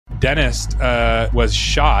dentist was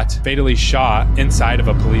fatally shot inside of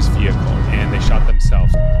a police vehicle, and they shot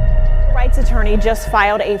themselves. Rights attorney just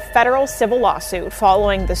filed a federal civil lawsuit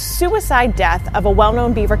following the suicide death of a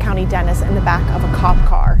well-known Beaver County dentist in the back of a cop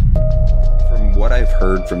car. From what I've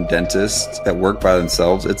heard from dentists that work by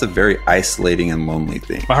themselves, it's a very isolating and lonely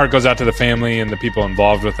thing. My heart goes out to the family and the people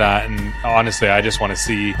involved with that. And honestly, I just want to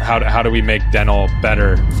see how do we make dental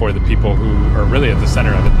better for the people who are really at the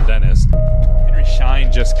center of it, the dentist. Henry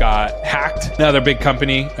Schein just got hacked. Another big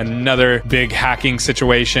company, another big hacking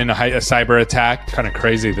situation, a cyber attack. Kind of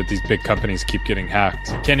crazy that these big companies keep getting hacked.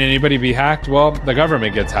 Can anybody be hacked? Well, the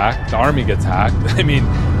government gets hacked. The Army gets hacked. I mean,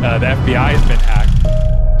 the FBI has been hacked.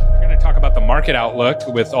 Talk about the market outlook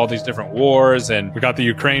with all these different wars, and we got the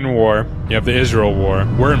Ukraine war, you have the Israel war.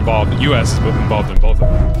 We're involved, the U.S. is involved in both of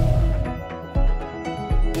them.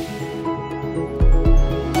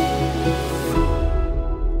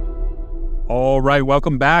 All right,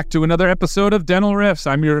 welcome back to another episode of Dental Riffs.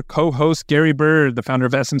 I'm your co-host, Gary Bird, the founder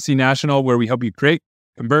of SMC National, where we help you create,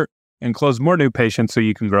 convert, and close more new patients so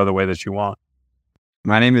you can grow the way that you want.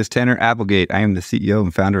 My name is Tanner Applegate. I am the CEO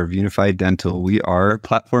and founder of Unified Dental. We are a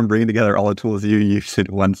platform bringing together all the tools you use in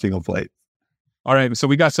one single place. All right, so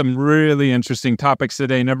we got some really interesting topics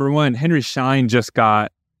today. Number one, Henry Schein just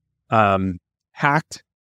got hacked,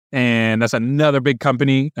 and that's another big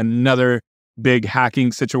company, another big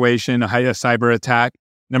hacking situation, a cyber attack.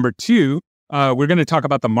 Number two, we're going to talk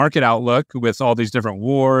about the market outlook with all these different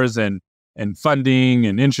wars and funding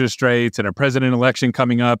and interest rates and a president election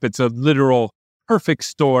coming up. It's a literal perfect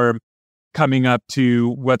storm coming up to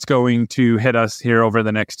what's going to hit us here over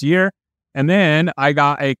the next year. And then I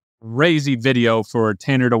got a crazy video for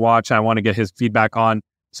Tanner to watch. I want to get his feedback on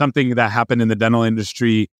something that happened in the dental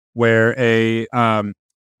industry where a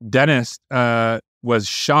dentist was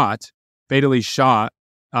fatally shot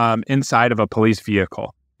inside of a police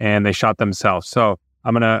vehicle, and they shot themselves. So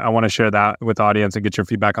I want to share that with the audience and get your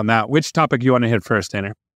feedback on that. Which topic you want to hit first,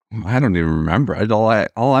 Tanner? I don't even remember.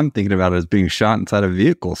 All I'm thinking about is being shot inside a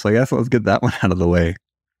vehicle. So I guess let's get that one out of the way.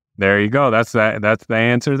 There you go. That's the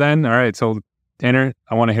answer then. All right. So Tanner,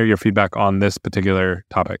 I want to hear your feedback on this particular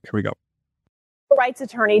topic. Here we go. The rights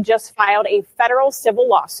attorney just filed a federal civil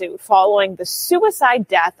lawsuit following the suicide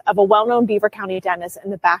death of a well-known Beaver County dentist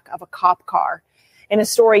in the back of a cop car. In a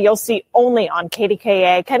story you'll see only on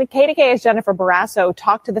KDKA, KDKA's Jennifer Barrasso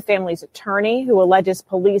talked to the family's attorney, who alleges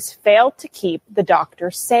police failed to keep the doctor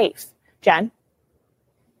safe. Jen?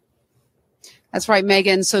 That's right,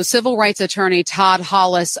 Megan. So civil rights attorney Todd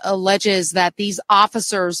Hollis alleges that these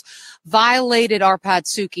officers violated Arpad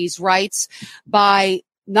Suki's rights by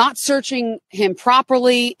not searching him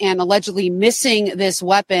properly and allegedly missing this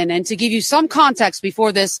weapon. And to give you some context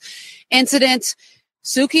before this incident,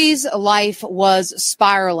 Suki's life was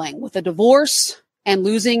spiraling with a divorce and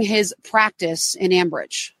losing his practice in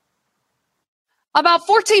Ambridge. About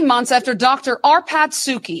 14 months after Dr. Arpad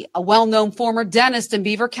Suki, a well-known former dentist in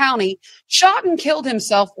Beaver County, shot and killed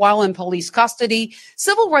himself while in police custody,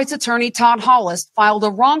 civil rights attorney Todd Hollis filed a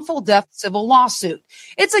wrongful death civil lawsuit.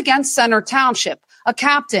 It's against Center Township, a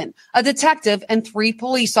captain, a detective, and 3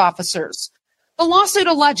 police officers. The lawsuit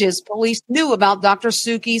alleges police knew about Dr.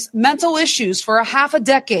 Suki's mental issues for a half a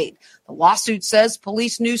decade. The lawsuit says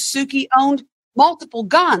police knew Suki owned multiple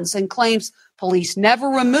guns and claims police never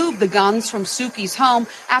removed the guns from Suki's home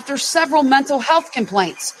after several mental health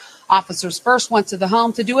complaints. Officers first went to the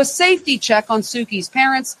home to do a safety check on Suki's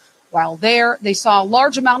parents. While there, they saw a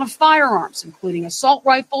large amount of firearms, including assault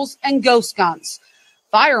rifles and ghost guns.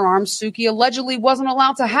 Firearms Suki allegedly wasn't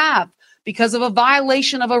allowed to have because of a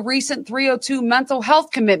violation of a recent 302 mental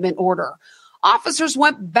health commitment order. Officers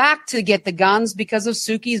went back to get the guns because of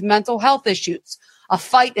Suki's mental health issues. A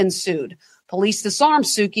fight ensued. Police disarmed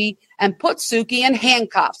Suki and put Suki in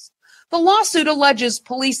handcuffs. The lawsuit alleges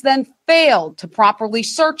police then failed to properly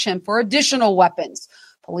search him for additional weapons.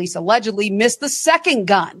 Police allegedly missed the second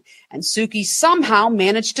gun, and Suki somehow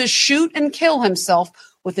managed to shoot and kill himself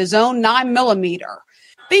with his own 9mm.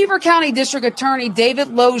 Beaver County District Attorney David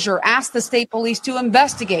Lozier asked the state police to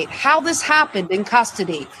investigate how this happened in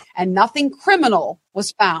custody, and nothing criminal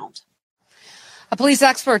was found. A police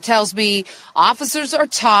expert tells me officers are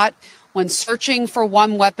taught when searching for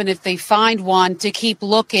one weapon, if they find one, to keep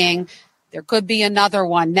looking. There could be another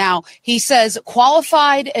one. Now, he says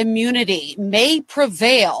qualified immunity may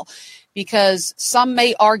prevail because some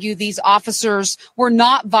may argue these officers were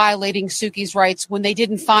not violating Suki's rights when they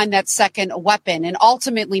didn't find that second weapon. And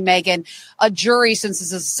ultimately, Megan, a jury, since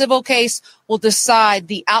this is a civil case, will decide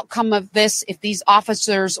the outcome of this if these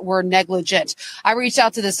officers were negligent. I reached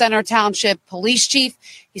out to the Center Township police chief.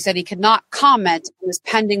 He said he could not comment on this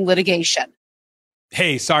pending litigation.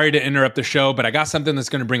 Hey, sorry to interrupt the show, but I got something that's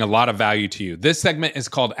going to bring a lot of value to you. This segment is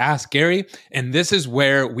called Ask Gary, and this is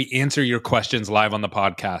where we answer your questions live on the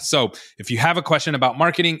podcast. So if you have a question about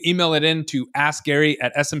marketing, email it in to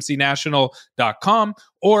askgary@smcnational.com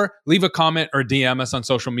or leave a comment or DM us on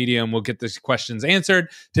social media and we'll get these questions answered.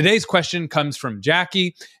 Today's question comes from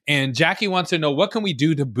Jackie, and Jackie wants to know, what can we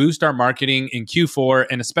do to boost our marketing in Q4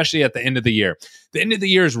 and especially at the end of the year? The end of the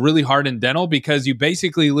year is really hard in dental because you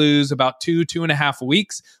basically lose about 2.5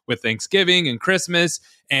 weeks with Thanksgiving and Christmas,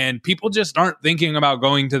 and people just aren't thinking about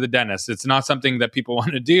going to the dentist. It's not something that people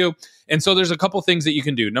want to do. And so there's a couple things that you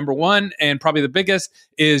can do. Number one, and probably the biggest,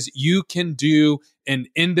 is you can do an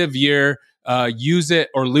end of year use it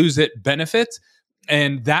or lose it benefit.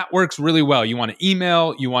 And that works really well. You want to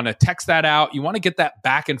email, you want to text that out, you want to get that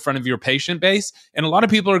back in front of your patient base. And a lot of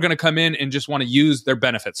people are going to come in and just want to use their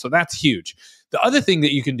benefits. So that's huge. The other thing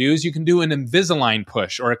that you can do is you can do an Invisalign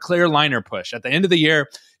push or a clear liner push. At the end of the year,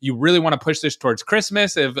 you really want to push this towards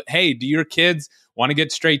Christmas. If, hey, do your kids want to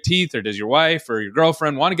get straight teeth, or does your wife or your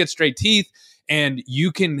girlfriend want to get straight teeth? And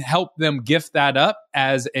you can help them gift that up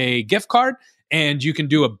as a gift card. And you can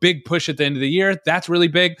do a big push at the end of the year. That's really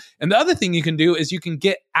big. And the other thing you can do is you can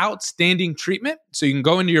get outstanding treatment. So you can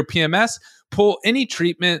go into your PMS, pull any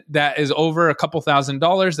treatment that is over a couple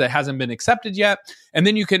 $1,000s that hasn't been accepted yet. And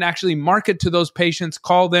then you can actually market to those patients,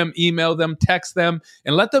 call them, email them, text them,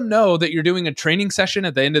 and let them know that you're doing a training session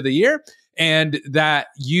at the end of the year and that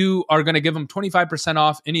you are going to give them 25%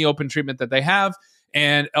 off any open treatment that they have,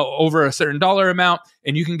 and over a certain dollar amount,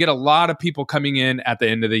 and you can get a lot of people coming in at the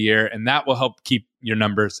end of the year, and that will help keep your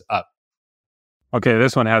numbers up. Okay,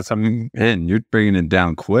 this one has some. Man, you're bringing it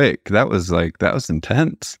down quick. That was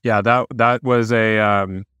intense. Yeah, that was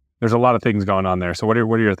a. There's a lot of things going on there. So what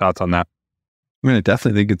are your thoughts on that? I mean, I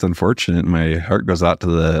definitely think it's unfortunate. My heart goes out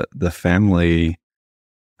to the family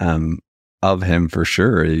of him for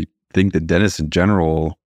sure. I think the dentists in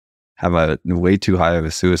general have a way too high of a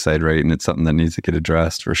suicide rate, and it's something that needs to get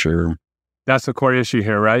addressed for sure. That's the core issue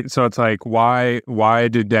here, right? So it's like, why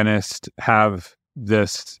do dentists have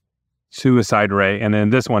this suicide rate? And then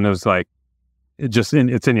this one is like, it's in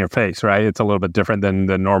your face, right? It's a little bit different than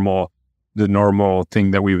the normal thing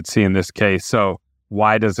that we would see in this case. So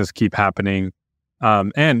why does this keep happening?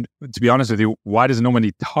 And to be honest with you, why does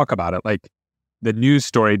nobody talk about it? Like, the news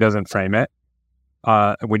story doesn't frame it.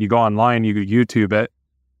 When you go online, you YouTube it,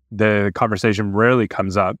 the conversation rarely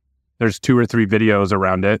comes up. There's 2 or 3 videos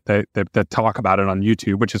around it that talk about it on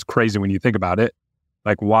YouTube, which is crazy when you think about it.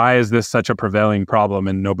 Like, why is this such a prevailing problem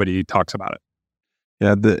and nobody talks about it?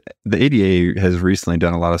 Yeah, the ADA has recently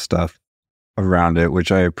done a lot of stuff around it,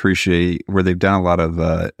 which I appreciate, where they've done a lot of,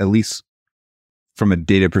 at least from a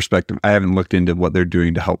data perspective, I haven't looked into what they're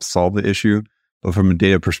doing to help solve the issue, but from a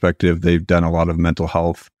data perspective, they've done a lot of mental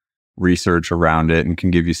health research around it and can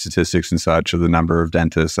give you statistics and such of the number of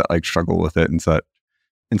dentists that like struggle with it and such.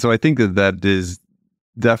 And so I think that is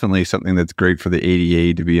definitely something that's great for the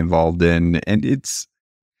ADA to be involved in. And it's,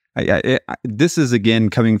 this is again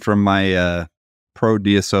coming from my pro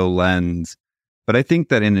DSO lens, but I think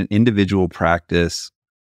that in an individual practice,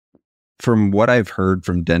 from what I've heard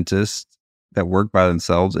from dentists that work by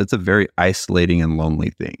themselves, it's a very isolating and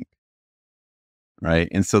lonely thing. Right.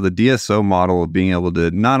 And so the DSO model of being able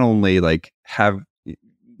to not only like have,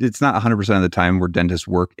 it's not 100% of the time where dentists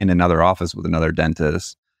work in another office with another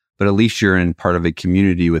dentist, but at least you're in part of a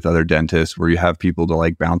community with other dentists where you have people to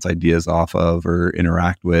like bounce ideas off of or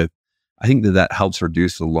interact with. I think that helps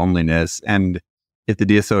reduce the loneliness. And if the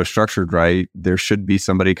DSO is structured right, there should be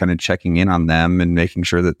somebody kind of checking in on them and making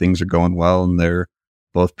sure that things are going well and they're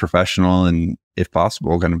both professional and, if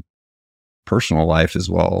possible, kind of personal life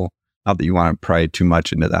as well. Not that you want to pry too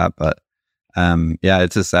much into that, but yeah,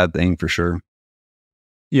 it's a sad thing for sure.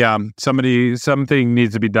 Yeah, something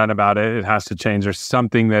needs to be done about it. It has to change. There's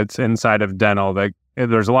something that's inside of dental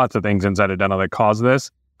there's lots of things inside of dental that cause this.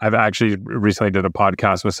 I've actually recently did a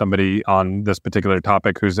podcast with somebody on this particular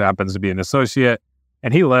topic who happens to be an associate,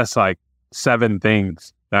 and he lists like 7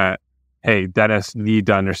 things that, hey, dentists need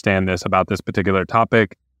to understand this about this particular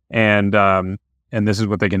topic, and this is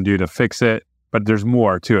what they can do to fix it. But there's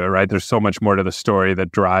more to it, right? There's so much more to the story that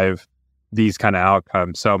drive these kind of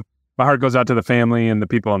outcomes. So my heart goes out to the family and the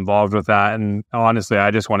people involved with that. And honestly,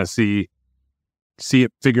 I just want to see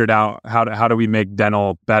it figured out. How do we make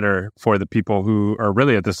dental better for the people who are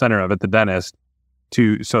really at the center of it, the dentist,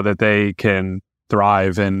 so that they can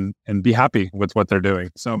thrive and be happy with what they're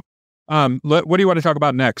doing. So what do you want to talk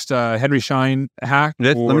about next? Henry Schein hack?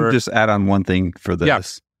 Let me just add on one thing for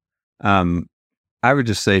this. Yeah. I would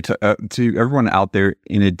just say to everyone out there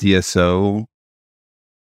in a DSO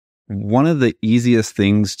one of the easiest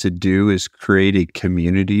things to do is create a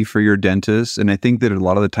community for your dentist. And I think that a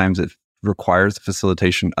lot of the times it requires the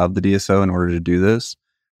facilitation of the DSO in order to do this,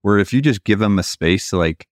 where if you just give them a space to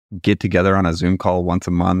like get together on a Zoom call once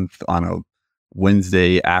a month on a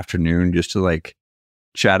Wednesday afternoon, just to like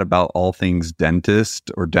chat about all things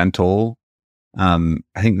dentist or dental, I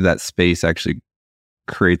think that space actually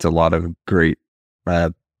creates a lot of great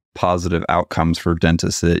positive outcomes for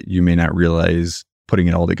dentists that you may not realize putting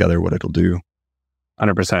it all together what it'll do.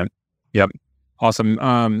 100%. Yep. Awesome.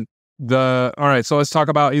 All right. So let's talk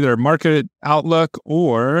about either market outlook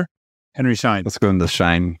or Henry Schein. Let's go into the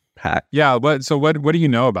Schein hack. Yeah. What do you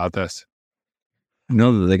know about this? I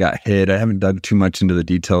know that they got hit. I haven't dug too much into the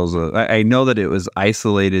details. I know that it was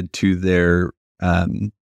isolated to their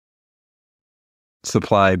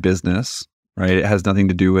supply business, right? It has nothing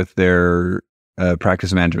to do with their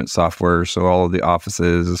practice management software. So all of the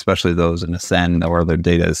offices, especially those in Ascend, where their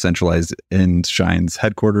data is centralized in Schein's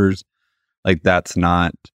headquarters, like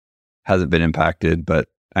hasn't been impacted. But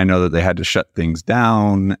I know that they had to shut things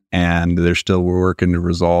down, and they're still working to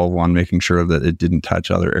resolve on making sure that it didn't touch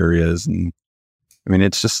other areas. And I mean,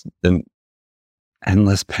 it's just an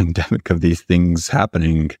endless pandemic of these things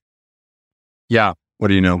happening. Yeah. What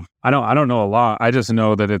do you know? I don't know a lot. I just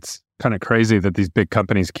know that it's kind of crazy that these big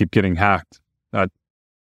companies keep getting hacked.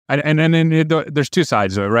 There's two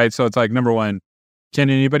sides to it, right? So it's like, number one, can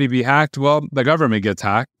anybody be hacked? Well, the government gets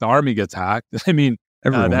hacked. The army gets hacked. I mean,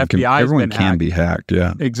 everyone the FBI can be hacked.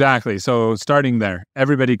 Yeah, exactly. So starting there,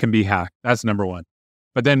 everybody can be hacked. That's number one.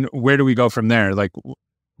 But then where do we go from there? Like,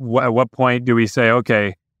 at what point do we say,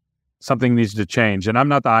 okay, something needs to change? And I'm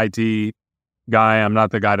not the IT guy. I'm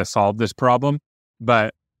not the guy to solve this problem.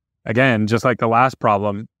 But again, just like the last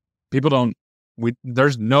problem,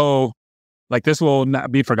 there's no, like, this will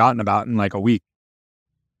not be forgotten about in like a week.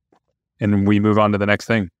 And we move on to the next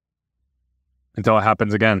thing until it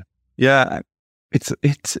happens again. Yeah.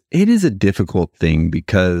 It is a difficult thing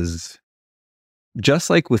because just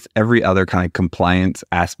like with every other kind of compliance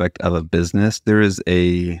aspect of a business, there is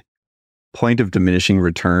a point of diminishing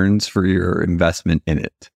returns for your investment in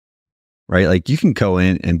it, right? Like you can go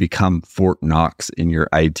in and become Fort Knox in your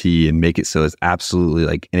IT and make it so it's absolutely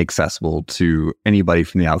like inaccessible to anybody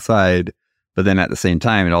from the outside. But then at the same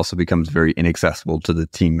time, it also becomes very inaccessible to the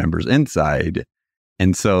team members inside.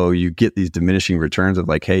 And so you get these diminishing returns of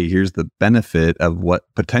like, hey, here's the benefit of what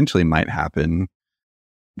potentially might happen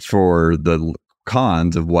for the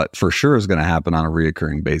cons of what for sure is going to happen on a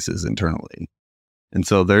reoccurring basis internally. And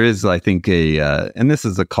so there is, I think, and this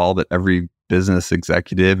is a call that every business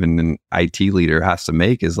executive and an IT leader has to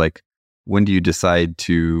make is like, when do you decide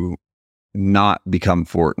to not become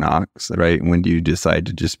Fort Knox, right? When do you decide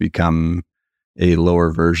to just become a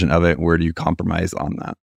lower version of it? Where do you compromise on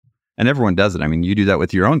that? And everyone does it. I mean, you do that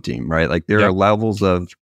with your own team, right? Like there are levels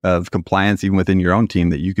of compliance even within your own team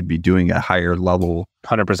that you could be doing a higher level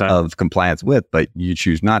 100% of compliance with, but you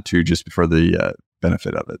choose not to just for the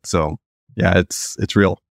benefit of it. So yeah, it's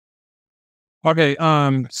real. Okay.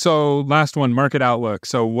 So last one, market outlook.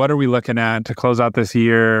 So what are we looking at to close out this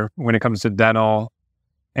year when it comes to dental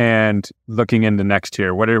and looking into next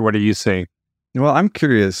year? What are you seeing? Well, I'm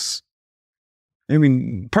curious. I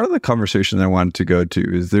mean, part of the conversation that I wanted to go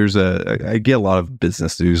to is I get a lot of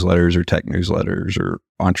business newsletters or tech newsletters or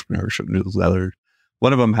entrepreneurship newsletters.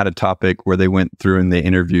 One of them had a topic where they went through and they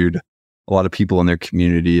interviewed a lot of people in their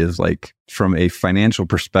community is like, from a financial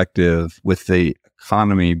perspective, with the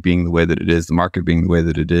economy being the way that it is, the market being the way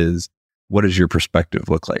that it is, what does your perspective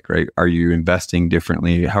look like, right? Are you investing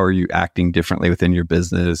differently? How are you acting differently within your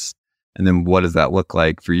business? And then what does that look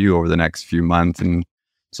like for you over the next few months? And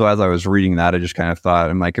so as I was reading that, I just kind of thought,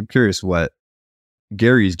 I'm curious what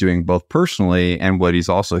Gary's doing both personally and what he's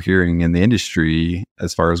also hearing in the industry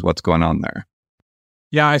as far as what's going on there.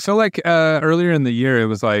 Yeah, I feel like earlier in the year, it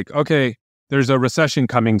was like, okay, there's a recession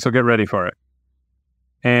coming, so get ready for it.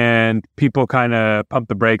 And people kind of pumped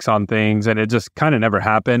the brakes on things, and it just kind of never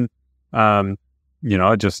happened.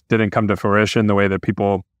 It just didn't come to fruition the way that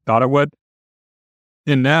people thought it would.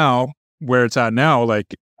 And now, where it's at now,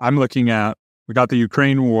 like I'm looking at, we got the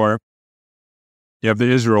Ukraine war, you have the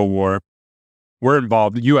Israel war. We're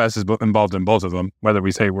involved. The U.S. is involved in both of them, whether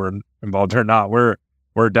we say we're involved or not. We're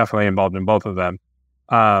definitely involved in both of them.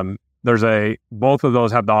 Both of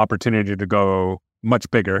those have the opportunity to go much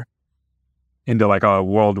bigger into like a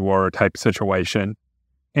world war type situation.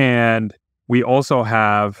 And we also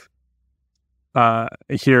have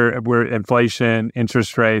here, we're inflation,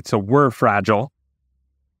 interest rates, so we're fragile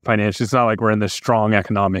financially. It's not like we're in this strong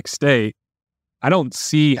economic state. I don't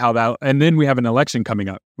see how that, and then we have an election coming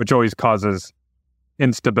up, which always causes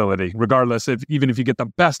instability, regardless even if you get the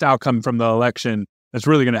best outcome from the election, that's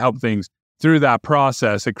really going to help things. Through that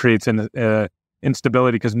process, it creates an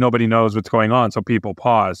instability because nobody knows what's going on. So people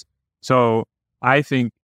pause. So I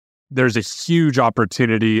think there's a huge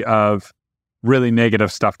opportunity of really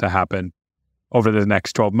negative stuff to happen over the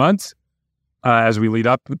next 12 months as we lead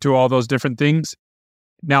up to all those different things.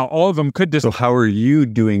 Now, all of them could So how are you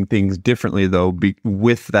doing things differently, though,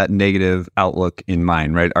 with that negative outlook in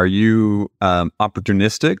mind, right? Are you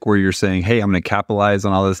opportunistic where you're saying, hey, I'm going to capitalize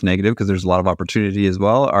on all this negative because there's a lot of opportunity as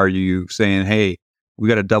well? Are you saying, hey, we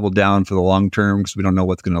got to double down for the long term because we don't know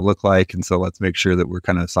what's going to look like. And so let's make sure that we're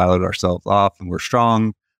kind of siloed ourselves off and we're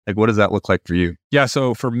strong. Like, what does that look like for you? Yeah.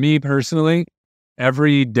 So for me personally,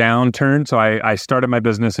 every downturn, so I started my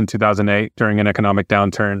business in 2008 during an economic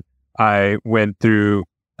downturn. I went through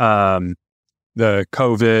the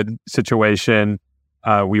COVID situation.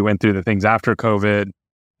 We went through the things after COVID.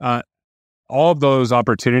 All of those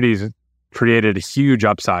opportunities created a huge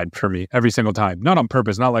upside for me every single time. Not on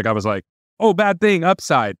purpose. Not like I was like, oh, bad thing,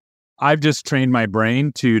 upside. I've just trained my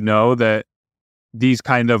brain to know that these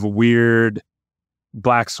kind of weird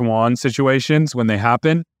black swan situations, when they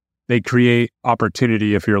happen, they create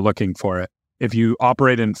opportunity if you're looking for it. If you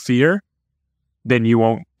operate in fear, then you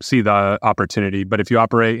won't see the opportunity. But if you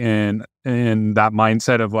operate in that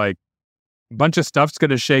mindset of like, a bunch of stuff's going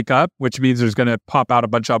to shake up, which means there's going to pop out a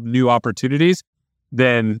bunch of new opportunities,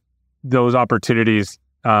 then those opportunities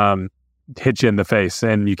hit you in the face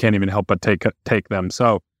and you can't even help but take them.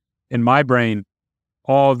 So in my brain,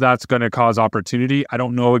 all of that's going to cause opportunity. I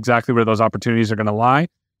don't know exactly where those opportunities are going to lie.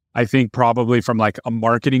 I think probably from like a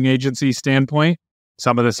marketing agency standpoint,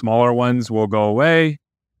 some of the smaller ones will go away.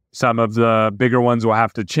 Some of the bigger ones will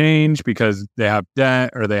have to change because they have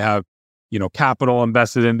debt or they have, capital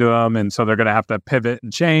invested into them. And so they're going to have to pivot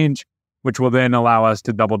and change, which will then allow us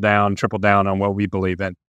to double down, triple down on what we believe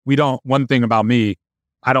in. One thing about me,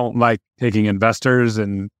 I don't like taking investors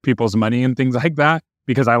and people's money and things like that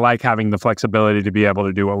because I like having the flexibility to be able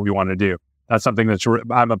to do what we want to do. That's something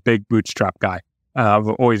I'm a big bootstrap guy. I've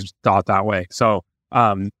always thought that way. So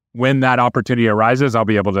when that opportunity arises, I'll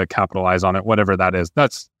be able to capitalize on it, whatever that is.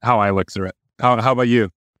 That's how I look through it. How about you?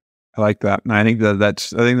 I like that. And I think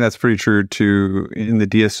that's pretty true too in the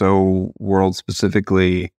DSO world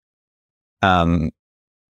specifically.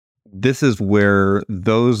 This is where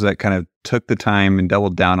those that kind of took the time and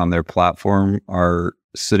doubled down on their platform are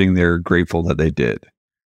sitting there grateful that they did.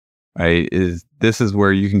 Right? This is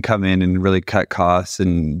where you can come in and really cut costs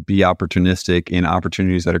and be opportunistic in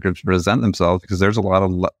opportunities that are going to present themselves, because there's a lot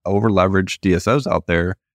of over leveraged DSOs out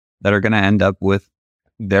there that are going to end up with,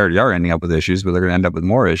 they already are ending up with issues, but they're going to end up with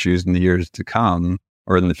more issues in the years to come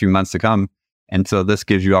or in the few months to come. And so this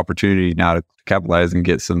gives you opportunity now to capitalize and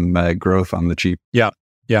get some growth on the cheap. Yeah.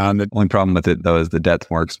 Yeah. And the only problem with it though is the debt's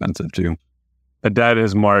more expensive too. The debt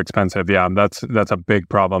is more expensive. Yeah. That's a big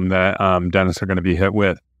problem that dentists are going to be hit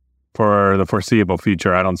with for the foreseeable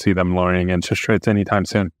future. I don't see them lowering interest rates anytime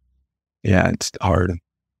soon. Yeah. It's hard.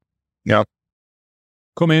 Yeah.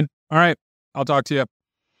 Cool, man. All right. I'll talk to you.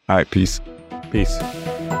 All right. Peace. Peace.